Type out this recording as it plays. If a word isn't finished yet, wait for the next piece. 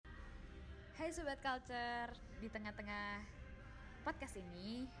Hai Sobat Culture, di tengah-tengah podcast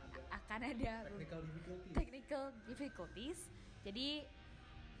ini akan ada technical difficulties. Jadi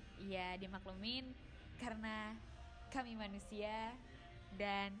ya dimaklumin karena kami manusia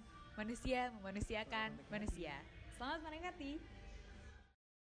dan manusia memanusiakan manusia. Selamat menikmati.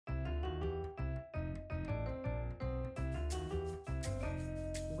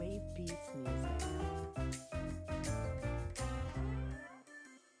 Wave Beats Music.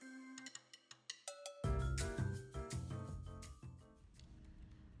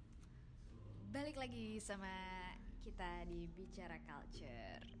 Balik lagi sama kita di Bicara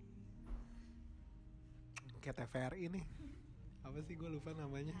Culture. Kayak TVRI nih. Apa sih, gue lupa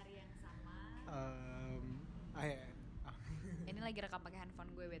namanya. Hari yang sama. Ini lagi rekam pakai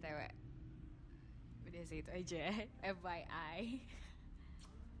handphone gue BTW. Udah sih itu aja. FYI.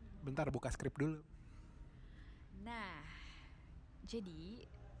 Bentar, buka skrip dulu. Nah, jadi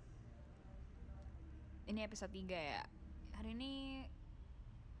ini episode 3 ya. Hari ini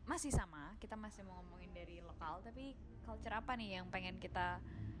masih sama, kita masih mau ngomongin dari lokal, tapi culture apa nih yang pengen kita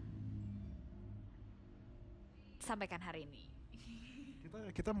sampaikan hari ini?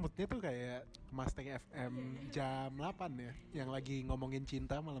 Kita moodnya tuh kayak Mustang FM jam 8 ya, yang lagi ngomongin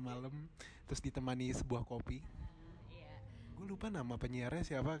cinta malam-malam, terus ditemani sebuah kopi. Iya. Gue lupa nama penyiarnya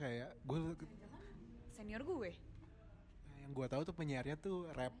siapa, kayak gue Senior gue. yang gue tahu tuh penyiarnya tuh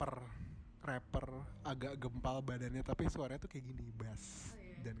rapper agak gempal badannya, tapi suaranya tuh kayak gini, bass. Oh, iya.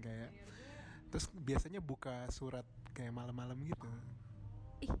 Dan kayak terus biasanya buka surat kayak malam-malam gitu.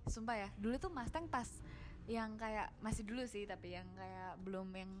 Ih, sumpah ya, dulu tuh Mustang pas yang kayak masih dulu sih, tapi yang kayak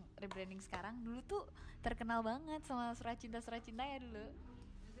belum yang rebranding sekarang, dulu tuh terkenal banget sama surat cinta ya dulu.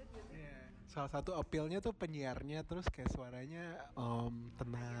 Yeah. Salah satu appeal-nya tuh penyiarnya, terus kayak suaranya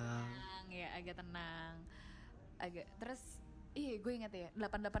tenang. Ya, agak tenang. Terus gue inget ya,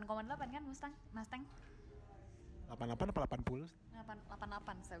 88,8 kan Mustang? 88 apa 80?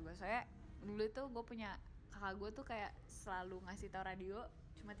 88 saya gue. Soalnya dulu tuh gue punya kakak gue tuh kayak selalu ngasih tau radio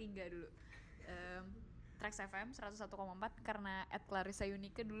cuma 3 dulu. Trax FM 101,4 karena @Clarissa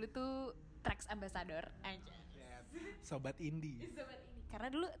Yunike dulu tuh Trax Ambassador aja. Yeah. Sobat indie. Sobat ini. Karena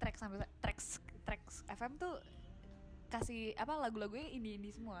dulu Trax FM tuh kasih apa lagu-lagunya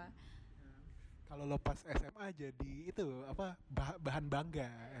indie semua. Kalau lo pas SMA jadi itu apa bahan bangga.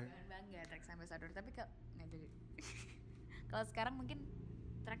 Bangga Trax Ambassador, tapi nggak jadi. Kalau sekarang mungkin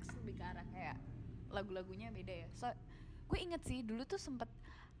Trax lebih ke arah kayak lagu-lagunya beda ya. So gue inget sih dulu tuh sempet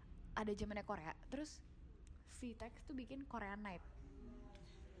ada zamannya Korea, terus si Trax tuh bikin Korean Night.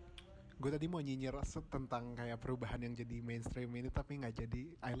 Gue tadi mau nyinyir tentang kayak perubahan yang jadi mainstream ini, tapi nggak jadi.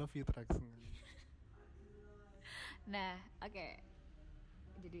 I love you Trax. Nah, oke.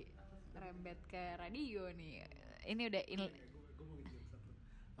 Jadi rembet ke radio nih. Ini udah Gue mau nyinyir satu.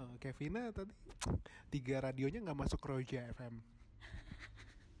 Kevina tadi 3 radionya nggak masuk Roja FM.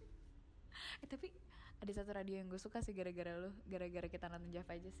 Tapi ada satu radio yang gue suka sih gara-gara kita nonton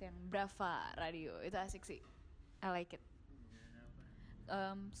Java Jazz yang Brava Radio. Itu asik sih. I like it.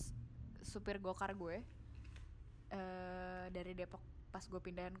 Supir gokar gue dari Depok pas gue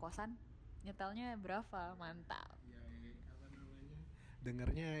pindahin kosan, nyetelnya Brava, mantap. Ya, apa namanya?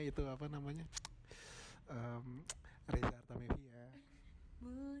 Dengernya itu apa namanya? Reza Artamevia.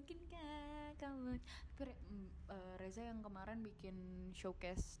 Mungkinkah kamu Reza yang kemarin bikin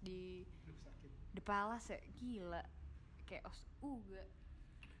showcase di The Palace ya, gila. Kayak gak.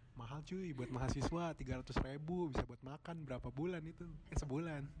 Mahal cuy, buat mahasiswa 300.000 bisa buat makan berapa bulan itu?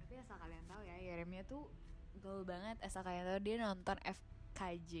 Sebulan. Tapi asal kalian tahu ya, Yeremia tuh gaul banget. Asal kalian tahu dia nonton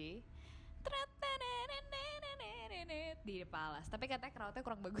FKJ di The Palace. Tapi katanya crowdnya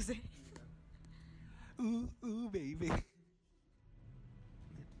kurang bagus ya. Baby.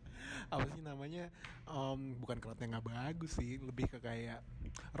 Apa sih namanya? Bukan crowdnya nggak bagus sih, lebih ke kayak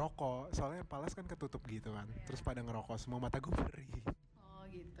rokok. Soalnya Palace kan ketutup gitu kan. Terus pada ngerokok semua, mata gue perih. Oh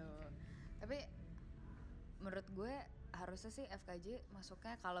gitu. Tapi menurut gue harusnya sih FKJ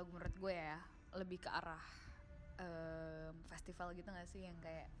masuknya, kalau menurut gue ya, lebih ke arah festival gitu nggak sih, yang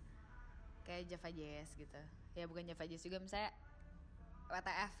kayak Java Jazz gitu. Ya bukan Java Jazz juga, misalnya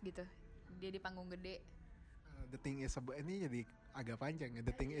WTF gitu. Dia di panggung gede. The thing is about, ini jadi agak panjang ya.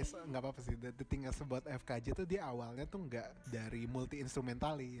 The thing is nggak apa-apa sih. The thing is about FKJ tuh dia awalnya tuh nggak dari multi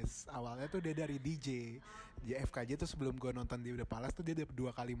instrumentalis. Awalnya tuh dia dari DJ. Di FKJ tuh sebelum gue nonton di The Palace tuh dia 2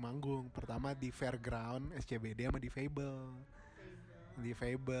 kali manggung. Pertama di Fairground SCBD sama di Fable. Di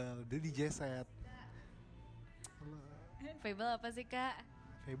Fable dia DJ set. Fable apa sih kak?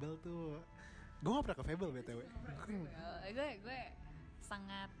 Fable tuh gue gak pernah ke Fable BTW. Gue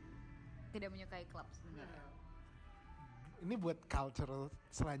sangat tidak menyukai klub sebenarnya. ini buat culture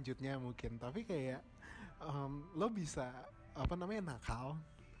selanjutnya mungkin, tapi kayak lo bisa apa namanya nakal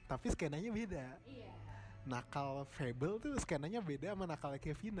tapi skenanya beda. Iya. Nakal Fable tuh skenanya beda sama nakal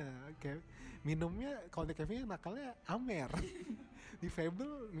Kevina. Kayak minumnya kalau di Kevina nakalnya Amer. Di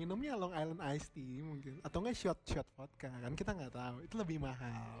Fable minumnya Long Island Iced Tea mungkin, atau enggak shot vodka, kan kita nggak tahu, itu lebih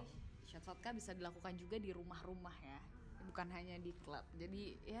mahal. Shot vodka bisa dilakukan juga di rumah-rumah ya, bukan hanya di klub.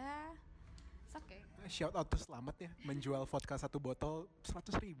 Jadi ya oke. Shout out to Slamet ya, menjual vodka 1 botol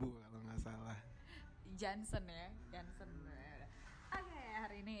 100.000 kalau nggak salah. Johnson ya, Johnson. Oke,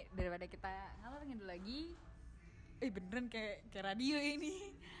 hari ini daripada kita ngalor ngidul lagi, beneran kayak radio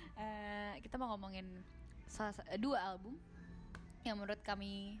ini. Kita mau ngomongin dua album yang menurut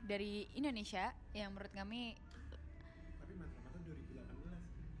kami dari Indonesia, yang menurut kami. Tapi mata-mata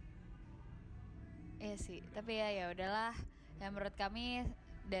 2018. Iya sih, tapi ya udahlah. Yang menurut kami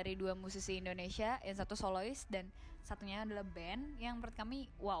dari dua musisi Indonesia, yang satu solois dan satunya adalah band, yang menurut kami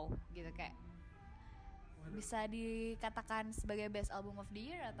wow gitu, kayak bisa dikatakan sebagai best album of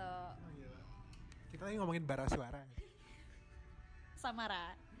the year atau Kita lagi ngomongin bara suara.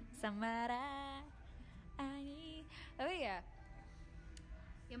 Samara Ani. Tapi ya,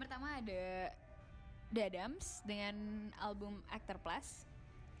 yang pertama ada The Adams dengan album Actor Plus,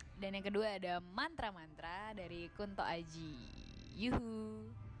 dan yang kedua ada Mantra Mantra dari Kunto Aji. Yuhu.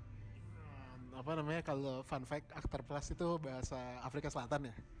 Apa namanya, kalau fun fact, Actor Plus itu bahasa Afrika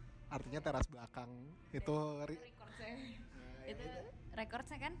Selatan ya, artinya teras belakang. Itu Itu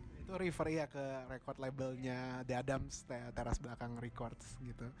rekordsnya kan? itu refer ya ke record labelnya The Adams, teras belakang records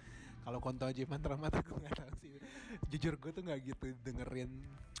gitu. Kalau Kunto Aji Mantra Mantra gue nggak tahu sih, jujur gue tuh nggak gitu dengerin.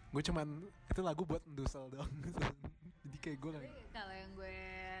 Gue cuman itu lagu buat ndusel doang gitu. Jadi kayak gue nggak. Kalau yang gue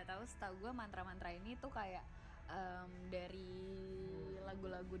tahu, setahu gue mantra-mantra ini tuh kayak dari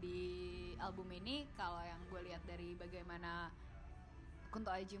lagu-lagu di album ini, kalau yang gue lihat dari bagaimana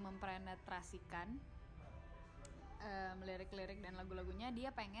Kunto Aji mempenetrasikan lirik-lirik dan lagu-lagunya,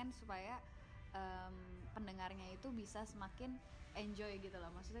 dia pengen supaya pendengarnya itu bisa semakin enjoy gitu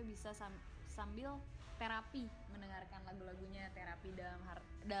loh. Maksudnya bisa sambil terapi mendengarkan lagu-lagunya, terapi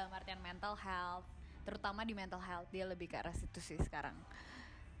dalam artian mental health, terutama di mental health, dia lebih ke arah situ sih sekarang.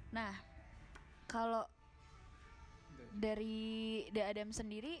 Nah, kalau dari The Adams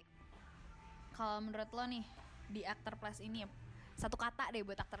sendiri, kalau menurut lo nih di Actor Plus ini, satu kata deh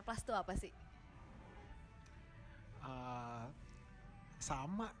buat Actor Plus tuh apa sih?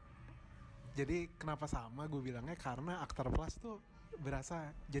 Sama. Jadi kenapa sama gue bilangnya, karena Actor Plus tuh berasa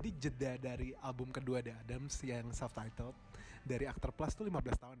jadi jeda dari album kedua The Adams yang self-titled. Dari Actor Plus tuh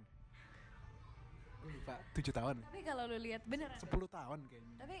 15 tahun. Gue lupa, 7 tahun. Tapi kalau lu lihat beneran 10 tahun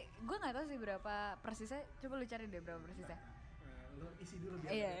kayaknya. Tapi gue nggak tahu sih berapa persisnya. Coba lu cari deh berapa persisnya. Lu isi dulu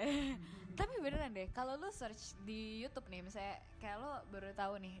biar. Iya. Tapi beneran deh, kalau lu search di YouTube nih, misalnya kayak lo baru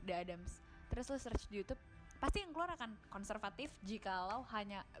tahu nih The Adams, terus lu search di YouTube, pasti yang keluar akan konservatif jikalau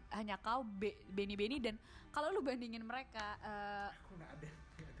hanya kau Benny, dan kalau lu bandingin mereka Aku nggak ada.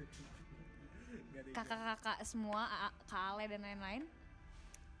 kakak-kakak semua, Kak Ale dan lain-lain,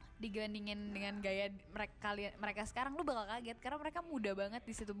 digandingin dengan gaya mereka sekarang, lu bakal kaget karena mereka muda banget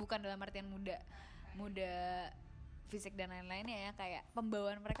di situ. Bukan dalam artian muda fisik dan lain-lainnya ya, kayak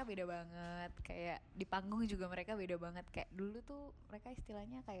pembawaan mereka beda banget, kayak di panggung juga mereka beda banget. Kayak dulu tuh mereka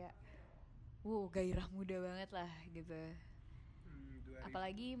istilahnya kayak gairah muda banget lah gitu.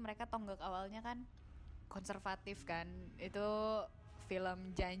 Apalagi mereka tonggak awalnya kan konservatif kan. Itu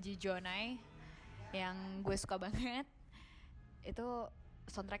film Janji Jonai yang gue suka banget. Itu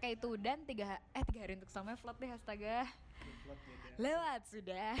soundtracknya itu, dan 3 hari untuk sama Float deh, astaga. Lewat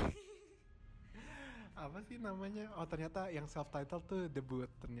sudah. Apa sih namanya? Oh, ternyata yang self-titled tuh debut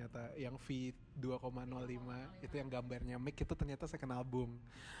ternyata. Yang V2,05 itu yang gambarnya Mick, itu ternyata second album.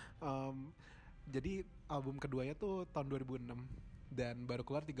 Jadi album keduanya tuh tahun 2006 dan baru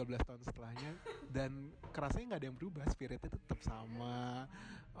keluar 13 tahun setelahnya, dan kerasanya nggak ada yang berubah, spiritnya tetap sama,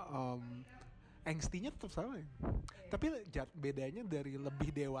 angstinya tetap sama ya. Tapi bedanya dari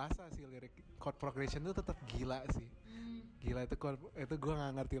lebih dewasa sih, lirik chord progression tuh tetap gila sih. Gila, itu gue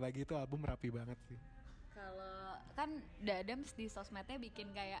nggak ngerti lagi, itu album rapi banget sih. Kalau kan The Adams di sosmednya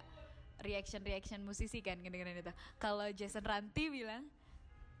bikin kayak reaction musisi kan kedengeran itu. Kalau Jason Ranti bilang,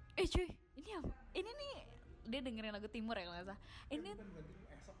 cuy, ini apa? Ini nih, dia dengerin lagu Timur ya kalau nggak salah. Ini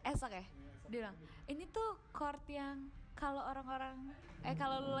esok ya. Dia bilang, ini tuh chord yang kalau orang-orang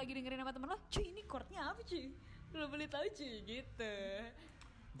kalau lu lagi dengerin sama temen lo, cuy ini chordnya apa cuy? Lu boleh tahu cuy gitu.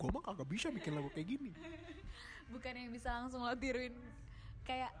 Gue mah kagak bisa bikin lagu kayak gini. Bukan yang bisa langsung lo tiruin,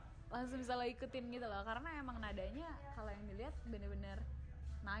 kayak langsung bisa lo ikutin gitu loh, karena emang nadanya kalau yang dilihat bener-bener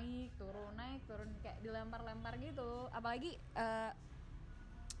naik turun kayak dilempar-lempar gitu. Apalagi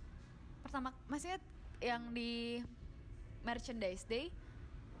pertama maksudnya yang di merchandise day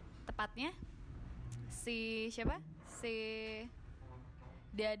tepatnya si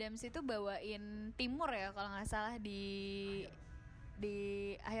The Adams itu bawain Timur ya kalau nggak salah di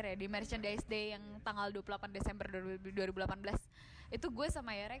akhirnya di merchandise day yang tanggal 28 Desember 2018 itu gue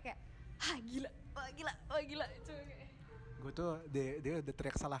sama Yara kayak wah gila itu kayak Gue tuh dia udah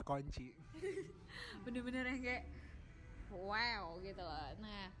teriak salah kunci. bener-bener yang kayak wow gitu loh.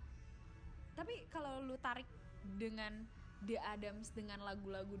 Nah tapi kalau lu tarik dengan The Adams dengan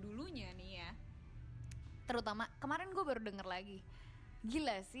lagu-lagu dulunya nih ya, terutama kemarin gue baru denger lagi,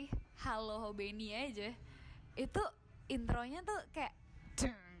 gila sih Halo Benny aja itu intronya tuh kayak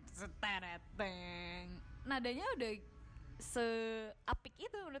nadanya udah seapik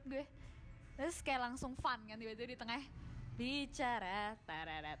itu menurut gue. Terus kayak langsung fun kan tiba-tiba di tengah bicara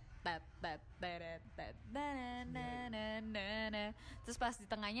terus pas di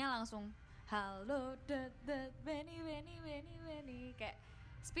tengahnya langsung halo Benny kayak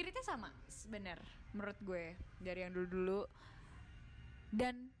spiritnya sama bener menurut gue dari yang dulu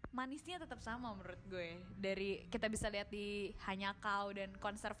dan manisnya tetap sama menurut gue. Dari kita bisa lihat di Hanya Kau dan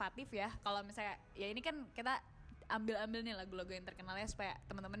Konservatif ya. Kalau misalnya ya ini kan kita ambil nih lagu-lagu yang terkenalnya supaya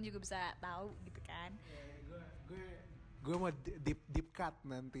teman-teman juga bisa tahu gitu kan. Gue mau deep cut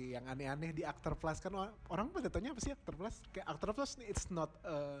nanti yang aneh-aneh di Actor Plus kan orang pada tanya apa sih Actor Plus? Kayak Actor Plus it's not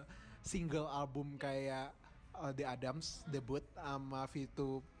a single album kayak The Adams debut sama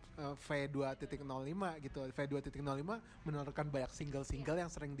V2.05 gitu. V2.05 menurunkan banyak single-single yang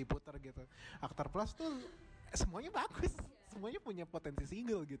sering diputar gitu. Actor Plus tuh semuanya bagus, semuanya punya potensi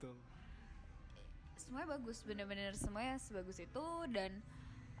single gitu. Semuanya bagus, bener-bener semuanya sebagus itu. Dan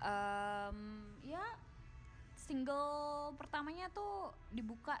ya single pertamanya tuh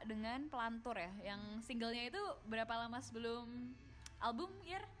dibuka dengan Pelantur ya, yang singlenya itu berapa lama sebelum album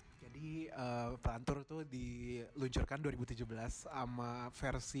ya? Jadi Pelantur tuh diluncurkan 2017 sama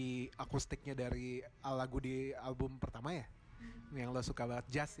versi akustiknya dari lagu di album pertama ya, yang lo suka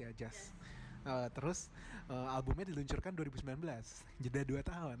banget jazz. Terus albumnya diluncurkan 2019, jeda 2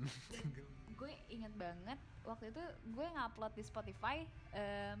 tahun. Gue inget banget waktu itu gue ngupload di Spotify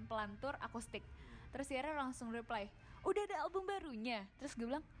Pelantur akustik. Terus Yara langsung reply, udah ada album barunya. Terus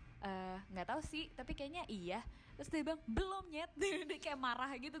gue bilang, nggak tahu sih, tapi kayaknya iya. Terus dia bilang, belum nyet. Dia kayak marah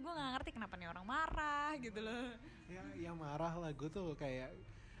gitu, gue nggak ngerti kenapa nih orang marah gitu loh. Ya marah lah, gue tuh kayak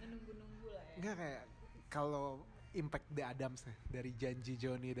nunggu lah ya. Nggak, kayak kalau impact The Adams ya, dari Janji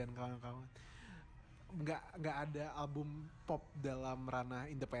Johnny dan kawan-kawan, nggak ada album pop dalam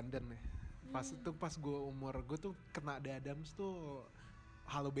ranah independen ya. Pas gue tuh kena The Adams tuh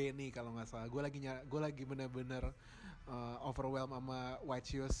Halo Benny kalau nggak salah. Gue lagi bener-bener overwhelmed sama White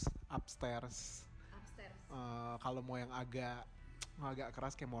Shoes, Upstairs. Kalau mau yang agak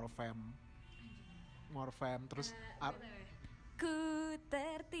keras kayak Morfem terus ku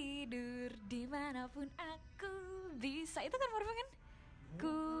tertidur dimanapun aku bisa, itu kan Morfem kan?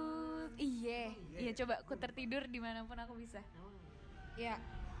 Iya coba ku tertidur dimanapun aku bisa. Ya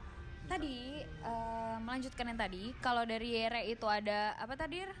tadi melanjutkan yang tadi, kalau dari Yere itu ada apa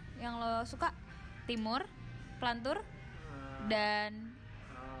tadi yang lo suka? Timur, Pelantur, dan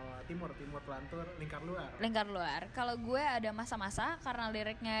Timur Pelantur, Lingkar Luar. Kalau gue ada Masa-Masa karena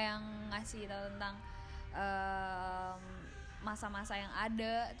liriknya yang ngasih tahu tentang masa-masa yang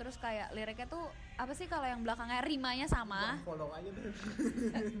ada. Terus kayak liriknya tuh apa sih kalau yang belakangnya rimanya sama? Follow aja deh.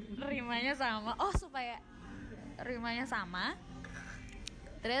 Rimanya sama. Oh, supaya rimanya sama.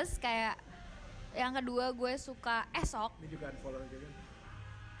 Terus kayak yang kedua gue suka Esok. Ini juga unfollow aja kan.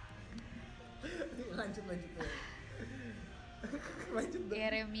 lanjut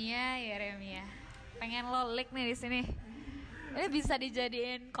Yeremia. Pengen lo like nih di sini. Ini bisa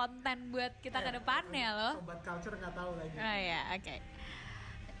dijadiin konten buat kita ke depannya loh. Sobat Culture nggak tahu lagi. Oh ya, oke.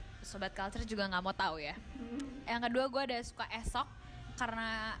 Sobat Culture juga nggak mau tahu ya. Yang kedua gue ada suka Esok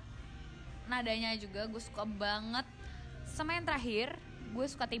karena nadanya juga gue suka banget. Sama yang terakhir gue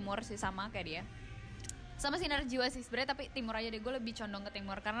suka Timur sih, sama kayak dia. Sama Sinar Jiwa sih sebenarnya, tapi Timur aja deh, gue lebih condong ke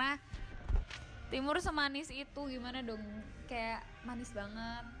Timur karena Timur semanis itu gimana dong, kayak manis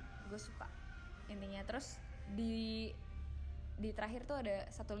banget, gue suka intinya. Terus di terakhir tuh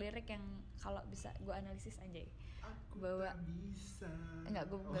ada satu lirik yang kalau bisa gue analisis anjay, bahwa enggak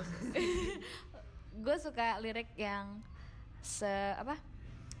gue gue suka lirik yang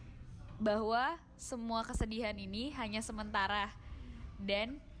bahwa semua kesedihan ini hanya sementara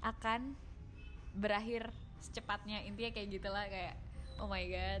dan akan berakhir secepatnya. Intinya kayak gitulah, kayak oh my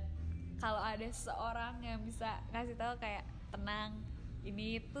god, kalau ada seorang yang bisa ngasih tahu kayak tenang,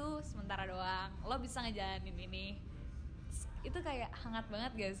 ini tuh sementara doang, lo bisa ngejalanin ini. Itu kayak hangat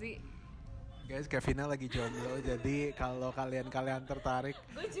banget gak sih? Guys, Kevina lagi jomblo, jadi kalau kalian tertarik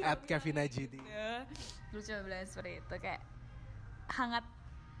 @Kevina Gini. Ya, lu coba bilang seperti itu, kayak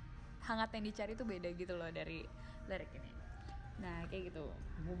hangat yang dicari tuh beda gitu loh dari lirik ini. Nah kayak gitu.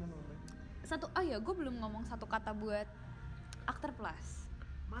 Oh ya, gue belum ngomong satu kata buat Aktor Plus.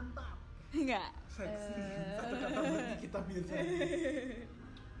 Mantap. Enggak. Seksi. Satu kata berarti kita biasa.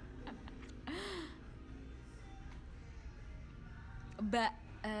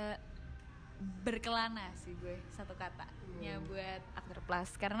 Berkelana sih gue satu katanya buat Aktor Plus,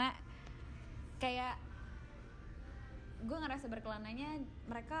 karena kayak gue ngerasa berkelananya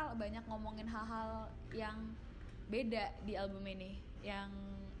mereka banyak ngomongin hal-hal yang beda di album ini, yang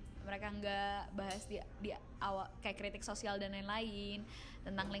mereka nggak bahas di awal, kayak kritik sosial dan lain-lain,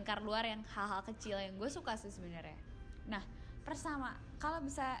 tentang lingkar luar yang hal-hal kecil yang gue suka sih sebenarnya. Nah pertama, kalau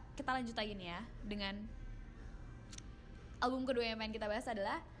bisa kita lanjut lagi nih ya dengan album kedua yang pengen kita bahas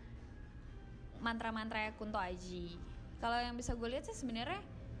adalah mantra-mantra Kunto Aji. Kalau yang bisa gue lihat sih sebenarnya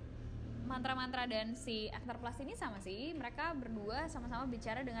mantra-mantra dan si Aktor Plus ini sama sih, mereka berdua sama-sama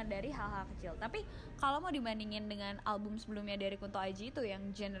bicara dengan dari hal-hal kecil. Tapi kalau mau dibandingin dengan album sebelumnya dari Kunto Aji itu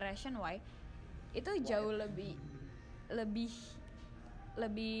yang Generation Y, itu jauh lebih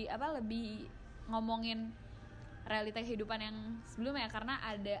ngomongin realita kehidupan yang sebelumnya, karena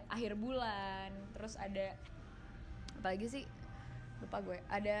ada akhir bulan, terus ada apa lagi sih, lupa gue,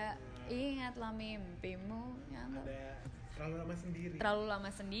 ada ingatlah mimpimu yang Ada terlalu lama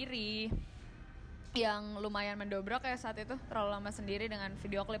sendiri yang lumayan mendobrak ya saat itu, terlalu lama sendiri, dengan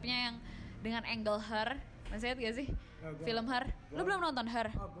video klipnya yang dengan angle Her. Masih ingat gak sih film Her? Lo belum nonton Her?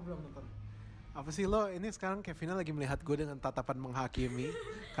 Oh, gue belum nonton. Apa sih lo ini sekarang Kevina lagi melihat gue dengan tatapan menghakimi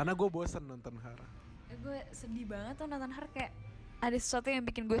karena gue bosen nonton Her. Gue sedih banget tuh nonton Her, kayak ada sesuatu yang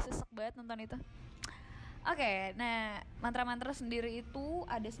bikin gue sesek banget nonton itu. Oke, nah mantra-mantra sendiri itu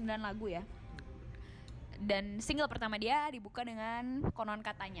ada 9 lagu ya. Dan single pertama dia dibuka dengan Konon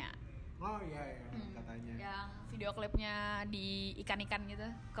Katanya. Oh iya katanya. Yang video klipnya di ikan-ikan gitu.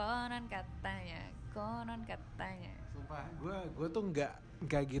 Konon katanya. Sumpah, gue tuh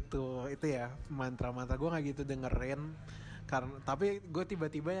nggak gitu itu ya, mantra-mantra gue nggak gitu dengerin. Karena tapi gue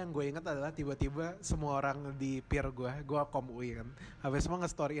tiba-tiba yang gue ingat adalah tiba-tiba semua orang di peer gue kom UI kan, habis semua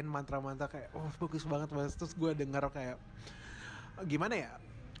nge-storyin mantra-mantra kayak bagus banget mas. Terus gue denger kayak gimana ya,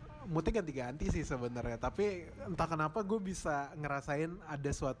 moodnya ganti-ganti sih sebenarnya, tapi entah kenapa gue bisa ngerasain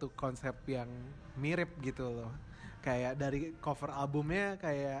ada suatu konsep yang mirip gitu loh. Kayak dari cover albumnya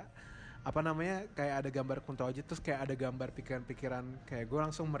kayak kayak ada gambar Kunto Aji, terus kayak ada gambar pikiran-pikiran, kayak gue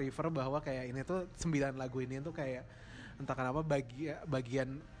langsung merefer bahwa kayak ini tuh 9 lagu ini tuh kayak entah kenapa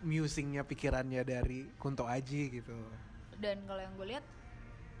bagian musingnya pikirannya dari Kunto Aji gitu. Dan kalau yang gue lihat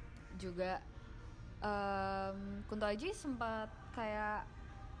juga Kunto Aji sempat kayak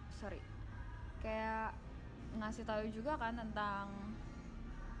ngasih tahu juga kan tentang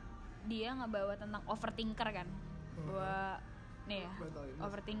dia ngebawa tentang overthinker kan, bahwa nih ya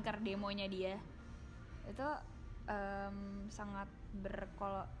overthinker demonya dia itu sangat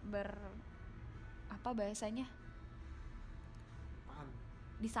apa bahasanya,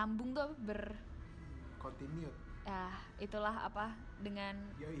 disambung tuh continued. Itulah apa dengan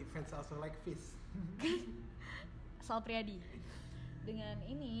fans also like fish. Sal Priadi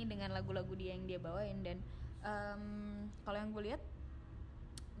dengan lagu-lagu dia yang dia bawain. Dan kalau yang gue lihat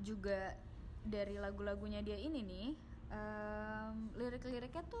juga dari lagu-lagunya dia ini nih,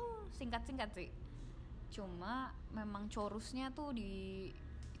 lirik-liriknya tuh singkat-singkat sih, cuma memang chorusnya tuh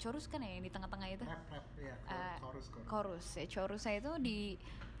chorus kan ya, yang di tengah-tengah itu rap ya, chorus ya, chorusnya itu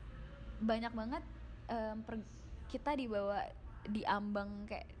banyak banget. Kita dibawa diambang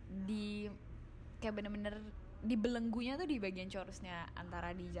kayak bener-bener dibelenggunya tuh di bagian chorusnya,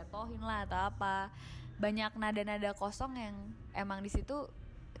 antara dijatohin lah atau apa, banyak nada-nada kosong yang emang di situ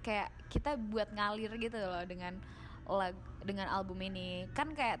kayak kita buat ngalir gitu loh dengan album ini.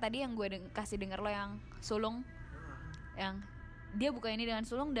 Kan kayak tadi yang gue kasih denger lo yang sulung, yang dia buka ini dengan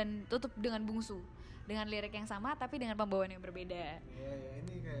sulung dan tutup dengan bungsu, dengan lirik yang sama tapi dengan pembawaan yang berbeda. Iya,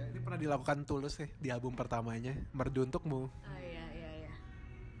 ini pernah dilakukan Tulus ya di album pertamanya, Merdu Untukmu. Iya.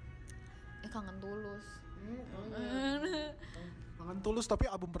 Kangen Tulus. Kangen Tulus tapi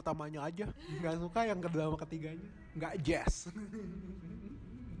album pertamanya aja. Nggak suka yang kedua sama ketiganya. Nggak jazz.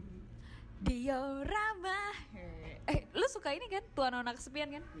 Diorama. Lu suka ini kan, Tuan Nona Kesepian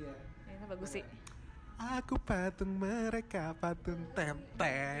kan? Iya. Ini bagus sih. Aku patung mereka patung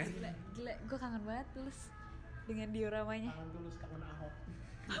tenteng. Gila, gue kangen banget Tulus dengan dioramanya. Kangen Tulus, kangen Ahok.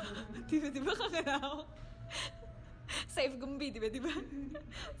 Tiba-tiba kangen Ahok. Save Gembi tiba-tiba.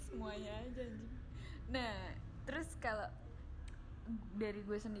 Semuanya aja anjing. Nah, terus kalau dari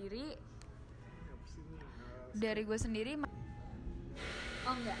gue sendiri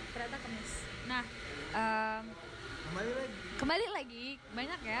oh enggak, ternyata kemis. Nah, kembali lagi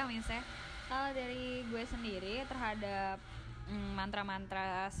banyak ya minusnya. Kalau dari gue sendiri terhadap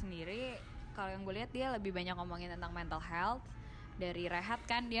mantra-mantra sendiri, kalau yang gue lihat dia lebih banyak ngomongin tentang mental health. Dari Rehat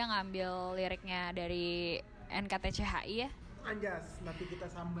kan dia ngambil liriknya dari NKTCHI ya. Anjas,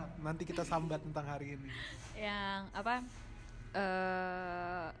 nanti kita sambat tentang hari ini. Yang apa?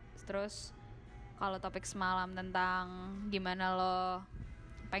 Terus kalau topik semalam tentang gimana lo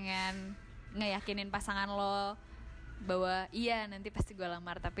pengen ngeyakinin pasangan lo bahwa iya nanti pasti gue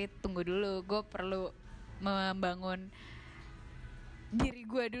lamar, tapi tunggu dulu, gue perlu membangun diri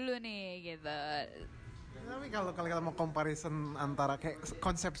gue dulu nih gitu. Tapi kalau kita mau comparison antara kayak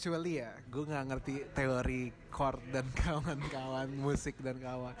conceptually ya, gue nggak ngerti teori chord dan kawan-kawan musik dan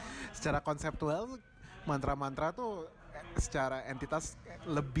kawan. Secara konseptual mantra-mantra tuh secara entitas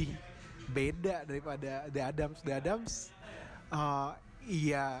lebih beda daripada The Adams. The Adams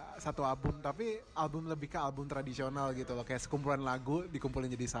iya satu album, tapi album lebih ke album tradisional gitu loh, kayak sekumpulan lagu dikumpulin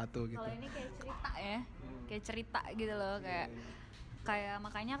jadi satu gitu. Kalau ini kayak cerita ya, kayak cerita gitu loh, kayak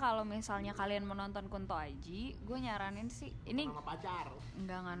makanya kalau misalnya kalian mau nonton Kunto Aji, gue nyaranin sih ini sama pacar.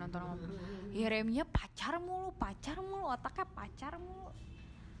 Enggak nonton sama Yeremia pacar mulu, otaknya pacar mulu.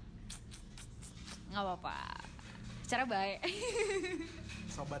 Nggak apa-apa, cara baik.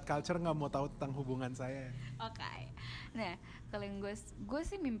 Sobat culture nggak mau tahu tentang hubungan saya. Oke. Nah, kalau yang gue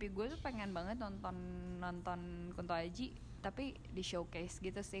sih mimpi gue tuh pengen banget nonton Kunto Aji, tapi di showcase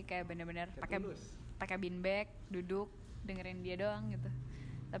gitu sih, kayak bener-bener pakai beanbag, duduk dengerin dia doang gitu.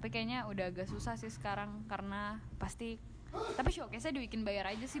 Tapi kayaknya udah agak susah sih sekarang karena pasti. Tapi showcase-nya dibikin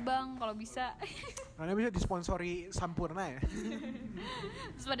bayar aja sih bang, kalau bisa. Karena bisa disponsori Sampurna ya.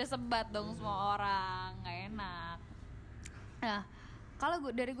 Terus pada sebat dong semua orang, nggak enak. Nah, kalau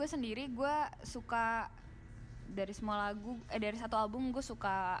dari gue sendiri, gue suka dari semua lagu, dari satu album gue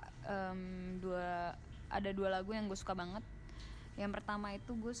suka ada dua lagu yang gue suka banget. Yang pertama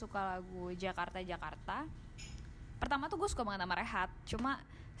itu gue suka lagu Jakarta. Pertama tuh gue suka banget sama Rehat, cuma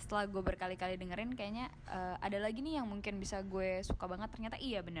setelah gue berkali-kali dengerin kayaknya ada lagi nih yang mungkin bisa gue suka banget. Ternyata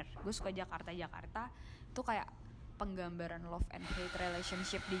iya bener, gue suka Jakarta itu kayak penggambaran love and hate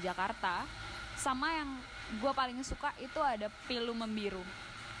relationship di Jakarta. Sama yang gue paling suka itu ada Pilu Membiru.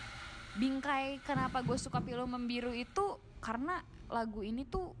 Bingkai kenapa gue suka Pilu Membiru itu karena lagu ini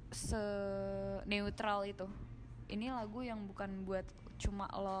tuh se-neutral itu. Ini lagu yang bukan buat cuma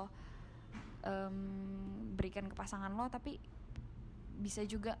lo berikan ke pasangan lo, tapi bisa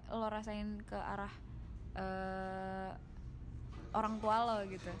juga lo rasain ke arah orang tua lo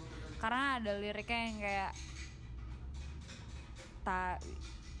gitu. Karena ada liriknya yang kayak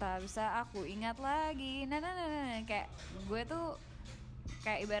tak bisa aku ingat lagi, nah kayak gue tuh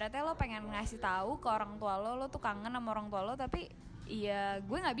kayak ibaratnya lo pengen ngasih tahu ke orang tua lo tuh kangen sama orang tua lo, tapi iya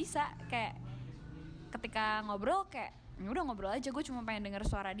gue nggak bisa. Kayak ketika ngobrol kayak ya udah ngobrol aja, gue cuma pengen denger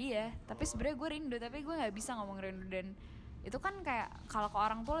suara dia, tapi sebenarnya gue rindu, tapi gue nggak bisa ngomong rindu. Dan itu kan kayak kalau ke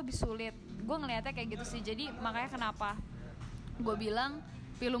orang tua lebih sulit, gue ngelihatnya kayak gitu sih. Jadi makanya kenapa gue bilang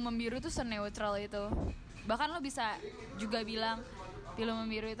Pilu Membiru itu se-neutral itu. Bahkan lo bisa juga bilang Pilu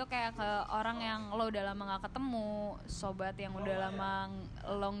Membiru itu kayak ke orang yang lo udah lama gak ketemu, sobat yang udah lama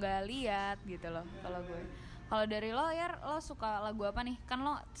lo gak lihat gitu loh. Kalau dari lo ya, lo suka lagu apa nih? Kan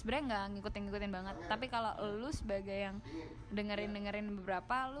lo sebenarnya nggak ngikutin banget, tapi kalau lo sebagai yang dengerin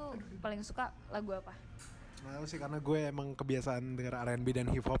beberapa, lo paling suka lagu apa? Nah sih karena gue emang kebiasaan denger R&B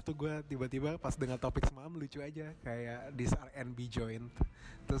dan hip hop tuh, gue tiba-tiba pas dengar topik semalam lucu aja, kayak this R&B joint,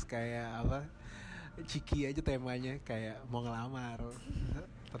 terus kayak apa, Ciki aja temanya kayak mau ngelamar,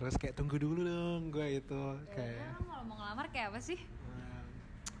 terus kayak tunggu dulu dong gue itu kayak. Kalau mau ngelamar kayak apa sih?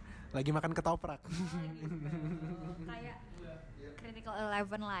 Lagi makan ketoprak. Kayak Critical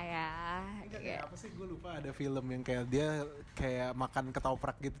 11 lah ya. Kayak apa sih, gue lupa, ada film yang kayak dia kayak makan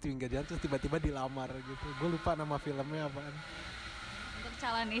ketoprak gitu pinggir jalan terus tiba-tiba dilamar gitu. Gue lupa nama filmnya apaan. Untuk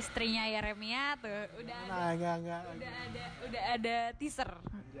calon istrinya Yeremia tuh udah ada teaser.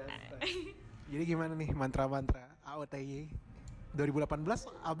 Jadi gimana nih mantra-mantra AOTY 2018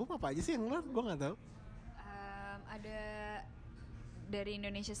 album apa aja sih yang lo? Gue nggak tahu. Ada dari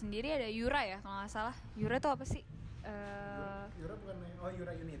Indonesia sendiri ada Yura ya kalau nggak salah. Yura tuh apa sih? Yura bukan? Oh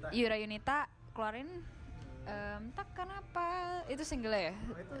Yura Yunita. Yura Yunita keluarin takkan apa itu single ya?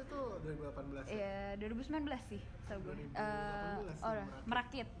 Itu 2018. Iya 2019 sih tahu gue. 2018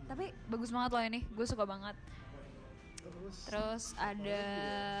 Merakit. Tapi bagus banget loh ini, gue suka banget. Terus ada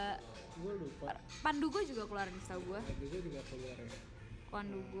Gue lupa. Pandugo juga keluarin setahu gue. Pandugo juga keluar ya.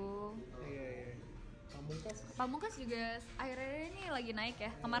 Pandugo. Iya. Pamungkas. Pamungkas juga akhir-akhir ini lagi naik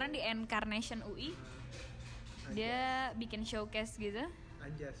ya. Kemarin di Encarnation UI dia bikin showcase gitu.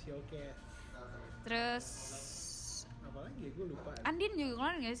 Anjas showcase. Terus Apalagi gue lupa. Andin juga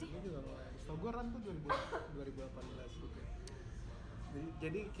keluarin gak sih? Gue juga ngeluarin. Setahu gue Ran tuh 2018 gitu.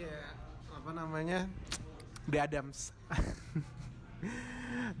 Jadi kayak apa namanya? The Adams.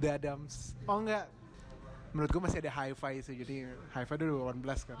 The Adams. Oh enggak. Menurut gue masih ada Hi-Fi sih. Jadi Hi-Fi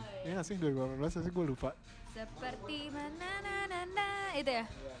 2018 kan. Iya gak sih 2018 sih gue lupa. Seperti mana itu ya?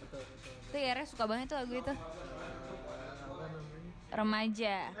 Iya betul. Itu ya, Re suka banget tuh lagu itu. Apa namanya?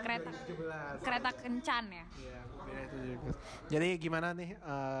 Remaja, kereta 2017. kencan ya. Iya, beda itu juga. Jadi gimana nih?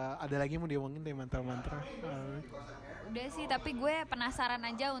 Ada lagi mau diomongin deh mantra-mantra? Udah sih, tapi gue penasaran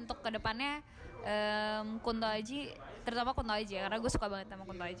aja untuk kedepannya Kunto Aji, terutama Kunto Aji ya, karena gue suka banget sama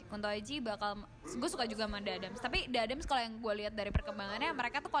Kunto Aji. Kunto Aji bakal, gue suka juga sama The Adams. Tapi The Adams kalau yang gue lihat dari perkembangannya,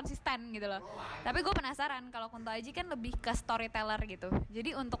 mereka tuh konsisten gitu loh. Tapi gue penasaran kalau Kunto Aji kan lebih ke storyteller gitu.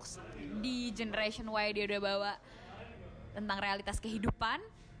 Jadi untuk di Generation Y dia udah bawa tentang realitas kehidupan,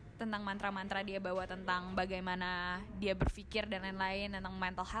 tentang mantra-mantra dia bawa tentang bagaimana dia berpikir dan lain-lain, tentang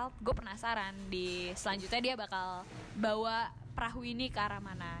mental health. Gue penasaran di selanjutnya dia bakal bawa perahu ini ke arah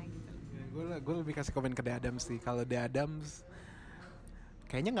mana gitu. Ya, gue lebih kasih komen ke The Adams sih. Kalau The Adams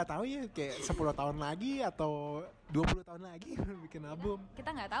kayaknya nggak tahu ya, kayak 10 tahun lagi atau 20 tahun lagi bikin album.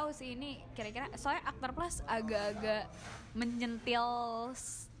 Kita nggak tahu sih ini kira-kira, soalnya Aktor Plus agak-agak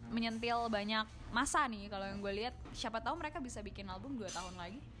menyentil banyak masa nih. Kalau yang gue lihat, siapa tahu mereka bisa bikin album 2 tahun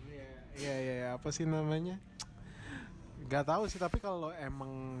lagi. Iya, apa sih namanya? Gak tahu sih, tapi kalau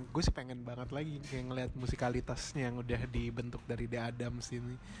emang gue sih pengen banget lagi kayak ngeliat musikalitasnya yang udah dibentuk dari The Adams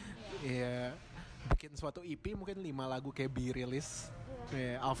ini. Iya, bikin suatu EP mungkin 5 lagu kayak B-release,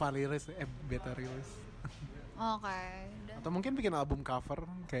 kayak alpha release, beta release. Oke. Atau mungkin bikin album cover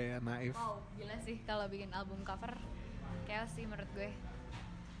kayak Naif. Wow, gila sih kalau bikin album cover. Chaos sih menurut gue.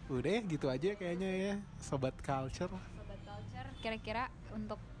 Udah ya, gitu aja kayaknya ya, Sobat Culture. Sobat Culture, kira-kira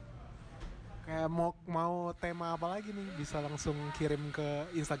untuk Kayak mau tema apa lagi nih, bisa langsung kirim ke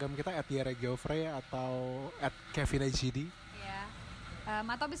Instagram kita @yeregeoffrey atau @kevinagd. ya,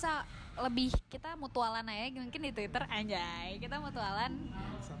 atau bisa lebih kita mutualan aja mungkin di Twitter, anjay kita mutualan,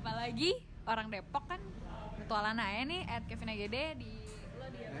 apalagi orang Depok kan, mutualan aja nih @kevinagd di lo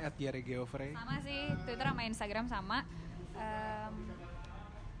di @yeregeoffrey. sama sih Twitter sama Instagram sama.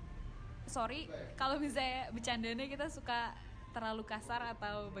 Sorry kalau misalnya bercandanya kita suka terlalu kasar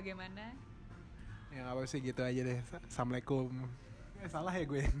atau bagaimana. Ya nggak apa sih, gitu aja deh. Assalamualaikum. Salah ya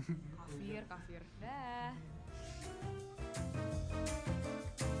gue. Kafir dah.